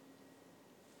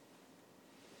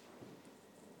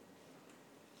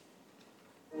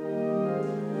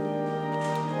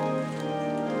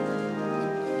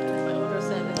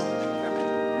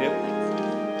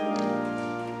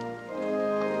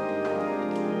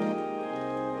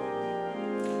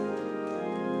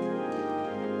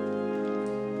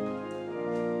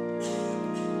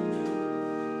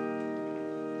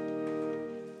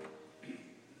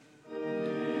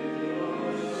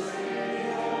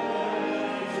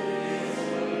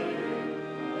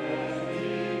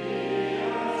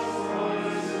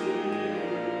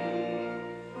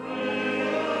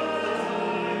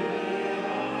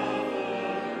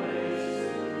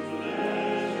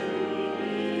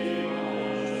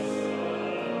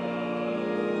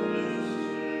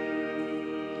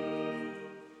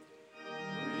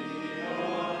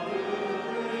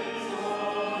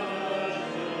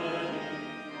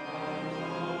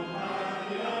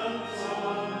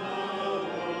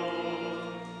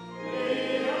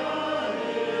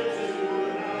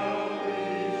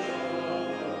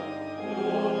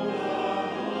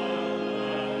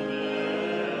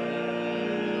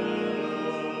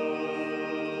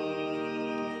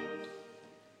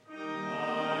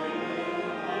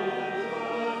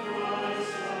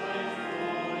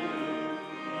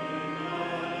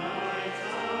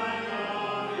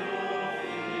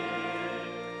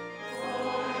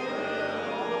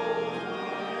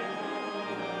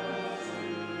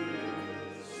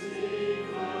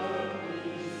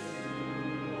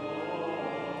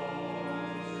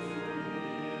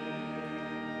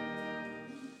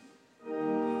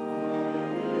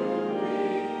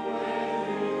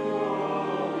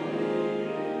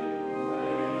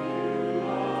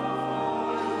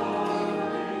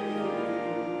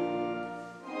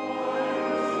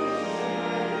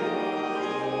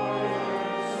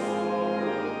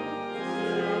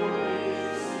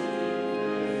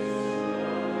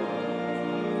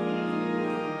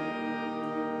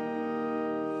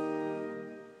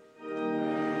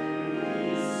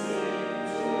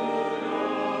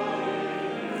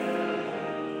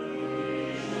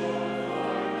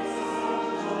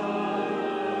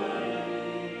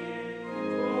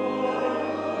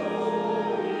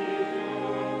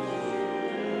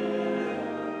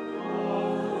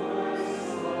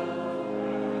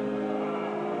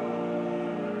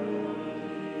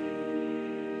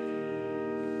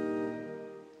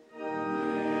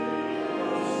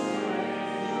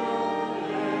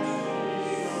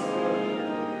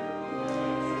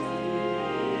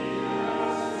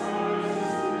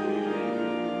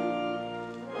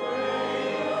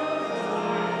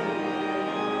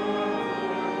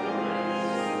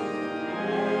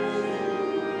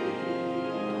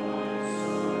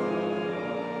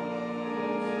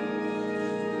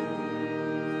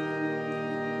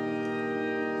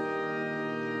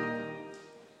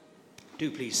 Do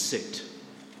please sit.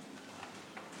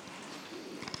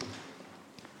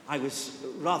 I was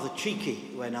rather cheeky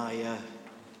when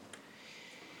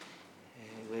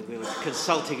we were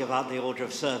consulting about the order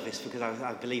of service, because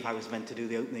I believe I was meant to do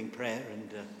the opening prayer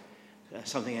and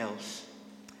something else.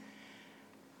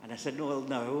 And I said, well,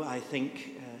 no, I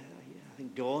think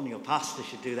Dawn, your pastor,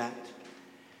 should do that.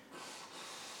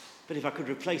 But if I could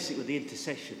replace it with the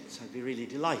intercessions, I'd be really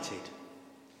delighted.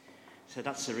 So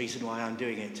that's the reason why I'm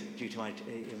doing it, due to my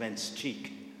immense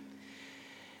cheek.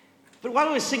 But while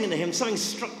I was singing the hymn, something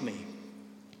struck me.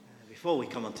 Before we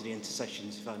come on to the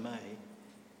intercessions, if I may,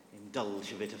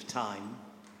 indulge a bit of time.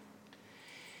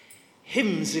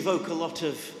 Hymns evoke a lot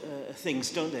of things,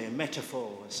 don't they, and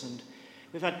metaphors. And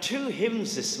we've had 2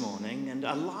 hymns this morning, and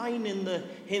a line in the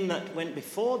hymn that went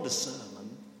before the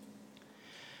sermon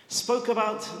spoke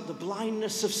about the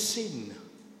blindness of sin.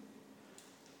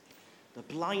 The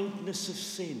blindness of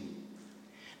sin.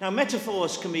 Now,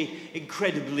 metaphors can be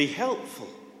incredibly helpful.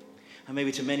 And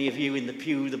maybe to many of you in the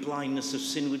pew, the blindness of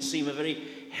sin would seem a very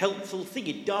helpful thing.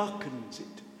 It darkens,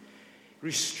 it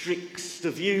restricts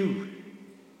the view.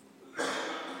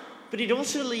 But it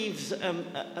also leaves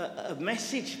a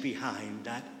message behind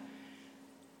that.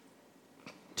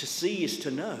 To see is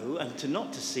to know, and to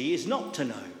not to see is not to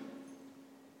know.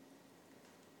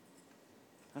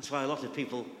 That's why a lot of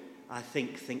people, I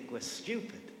think we're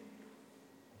stupid.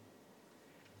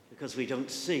 Because we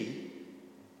don't see,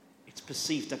 it's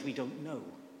perceived that we don't know.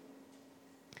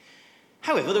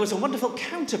 However, there was a wonderful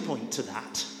counterpoint to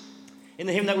that in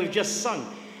the hymn that we've just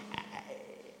sung.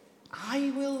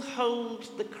 I will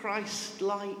hold the Christ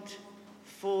light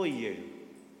for you.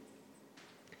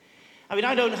 I mean,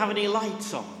 I don't have any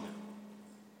lights on.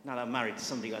 Now that I'm married to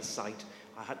somebody who has sight,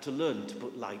 I had to learn to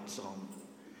put lights on.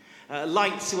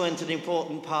 Lights weren't an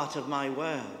important part of my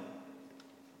world.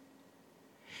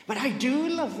 But I do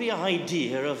love the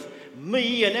idea of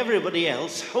me and everybody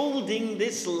else holding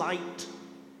this light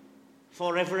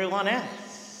for everyone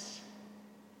else.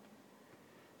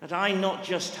 That I'm not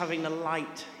just having the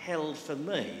light held for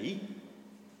me,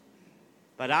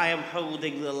 but I am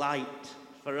holding the light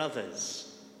for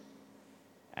others.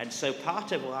 And so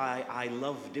part of why I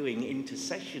love doing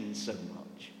intercession so much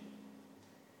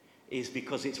is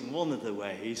because it's one of the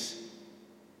ways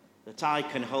that I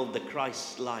can hold the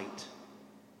Christ light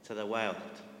to the world.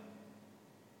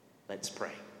 Let's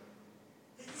pray.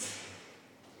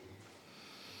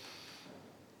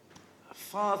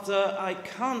 Father, I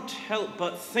can't help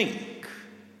but think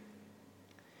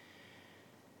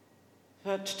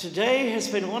that today has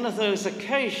been one of those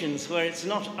occasions where it's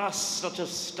not us that have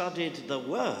studied the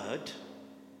Word,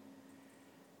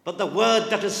 but the Word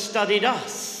that has studied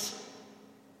us.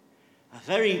 A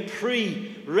very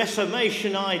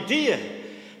pre-Reformation idea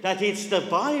that it's the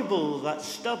Bible that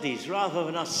studies rather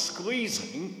than us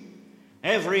squeezing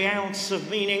every ounce of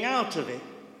meaning out of it.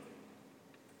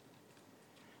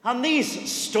 And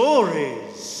these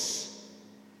stories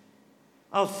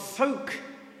of folk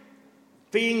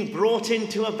being brought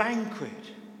into a banquet,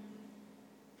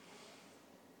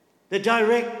 the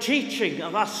direct teaching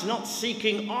of us not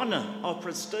seeking honor or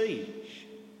prestige,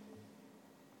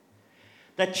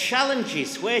 the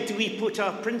challenges, where do we put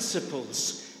our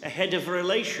principles ahead of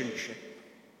relationship?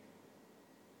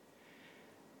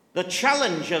 The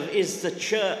challenge of, is the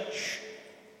church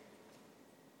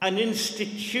an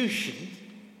institution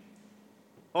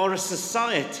or a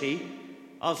society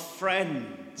of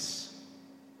friends?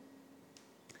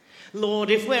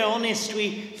 Lord, if we're honest,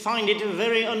 we find it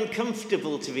very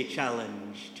uncomfortable to be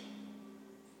challenged.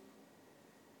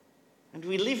 And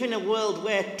we live in a world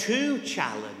where to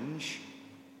challenge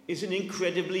is an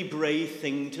incredibly brave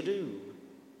thing to do.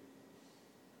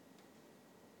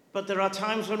 But there are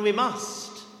times when we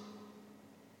must.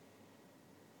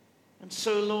 And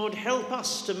so, Lord, help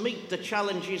us to meet the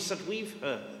challenges that we've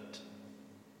heard.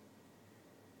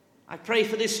 I pray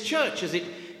for this church as it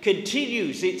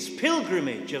continues its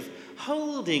pilgrimage of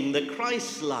holding the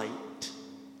Christ light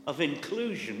of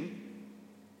inclusion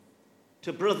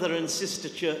to brother and sister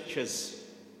churches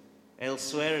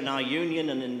elsewhere in our union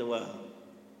and in the world.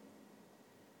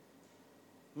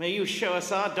 May you show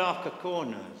us our darker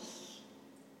corners.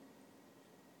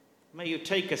 May you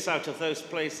take us out of those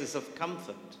places of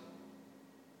comfort.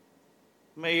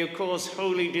 May you cause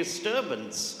holy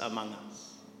disturbance among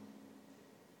us.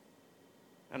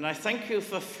 And I thank you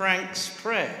for Frank's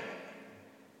prayer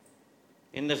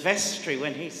in the vestry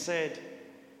when he said,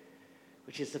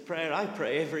 which is the prayer I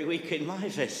pray every week in my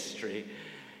vestry,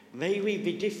 may we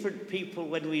be different people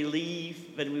when we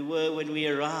leave than we were when we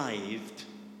arrived.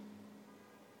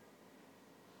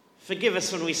 Forgive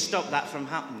us when we stop that from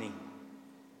happening.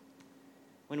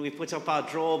 when we put up our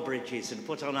drawbridges and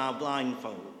put on our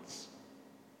blindfolds.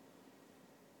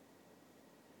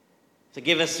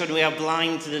 Forgive us when we are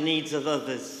blind to the needs of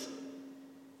others.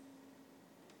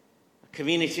 A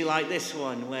community like this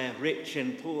one, where rich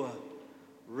and poor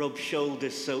rub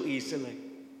shoulders so easily.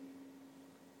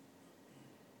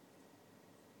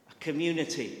 A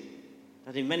community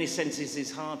that in many senses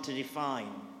is hard to define,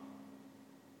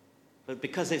 but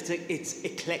because of its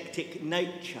eclectic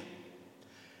nature,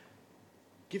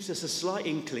 gives us a slight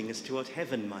inkling as to what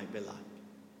heaven might be like.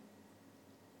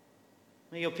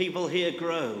 May your people here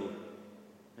grow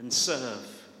and serve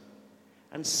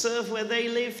where they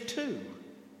live too.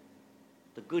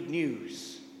 The good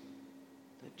news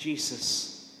that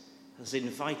Jesus has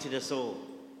invited us all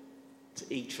to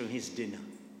eat from his dinner.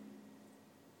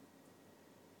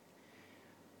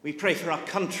 We pray for our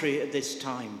country at this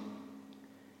time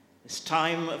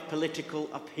of political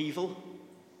upheaval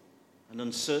and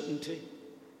uncertainty.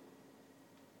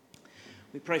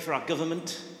 We pray for our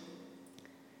government,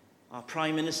 our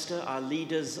Prime Minister, our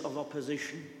leaders of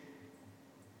opposition,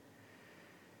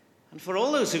 and for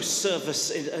all those who serve us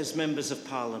as members of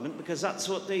Parliament, because that's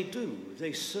what they do.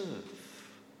 They serve.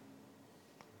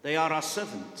 They are our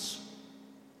servants.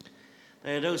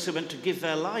 They are those who are meant to give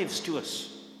their lives to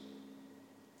us.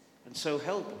 And so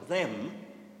help them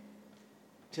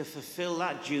to fulfill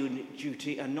that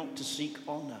duty and not to seek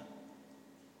honour.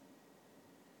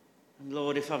 And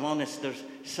Lord, if I'm honest, there's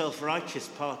self-righteous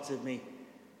parts of me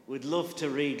would love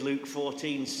to read Luke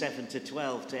 14,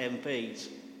 7-12 to MPs.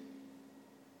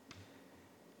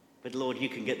 But Lord, you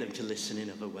can get them to listen in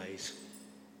other ways.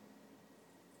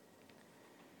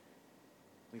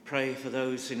 We pray for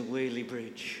those in Whaley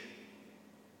Bridge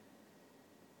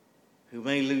who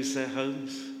may lose their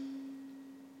homes,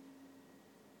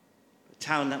 a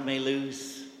town that may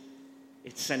lose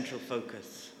its central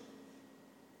focus.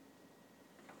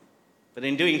 But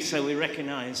in doing so, we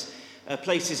recognise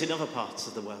places in other parts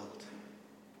of the world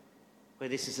where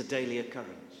this is a daily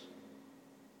occurrence.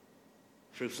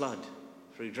 Through flood,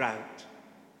 through drought,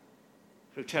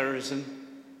 through terrorism,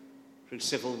 through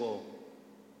civil war,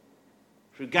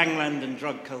 through gangland and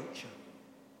drug culture.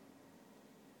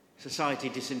 Society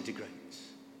disintegrates.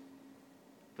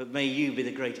 But may you be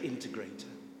the great integrator,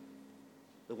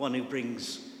 the one who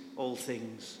brings all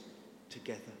things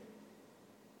together.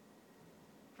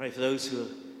 Pray for those who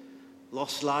have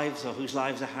lost lives or whose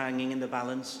lives are hanging in the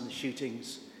balance in the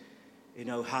shootings in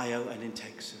Ohio and in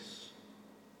Texas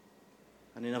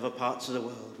and in other parts of the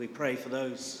world. We pray for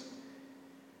those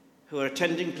who are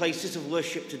attending places of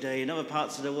worship today in other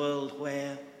parts of the world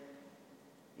where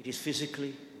it is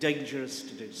physically dangerous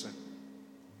to do so.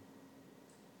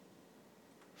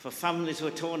 For families who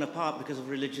are torn apart because of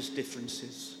religious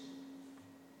differences,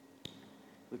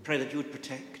 we pray that you would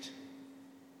protect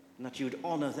and that you would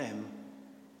honour them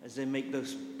as they make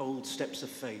those bold steps of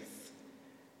faith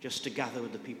just to gather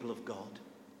with the people of God.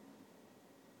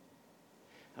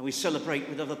 And we celebrate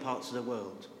with other parts of the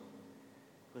world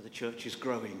where the church is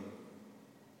growing.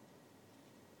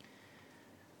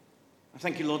 I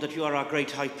thank you, Lord, that you are our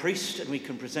great high priest and we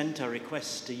can present our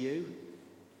requests to you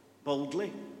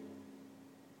boldly,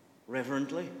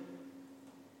 reverently,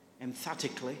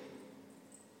 emphatically,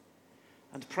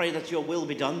 and pray that your will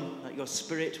be done, that your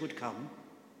Spirit would come,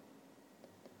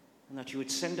 and that you would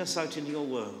send us out into your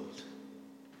world.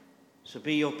 So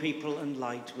be your people and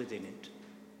light within it.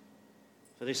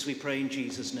 For this we pray in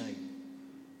Jesus' name.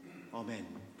 Amen.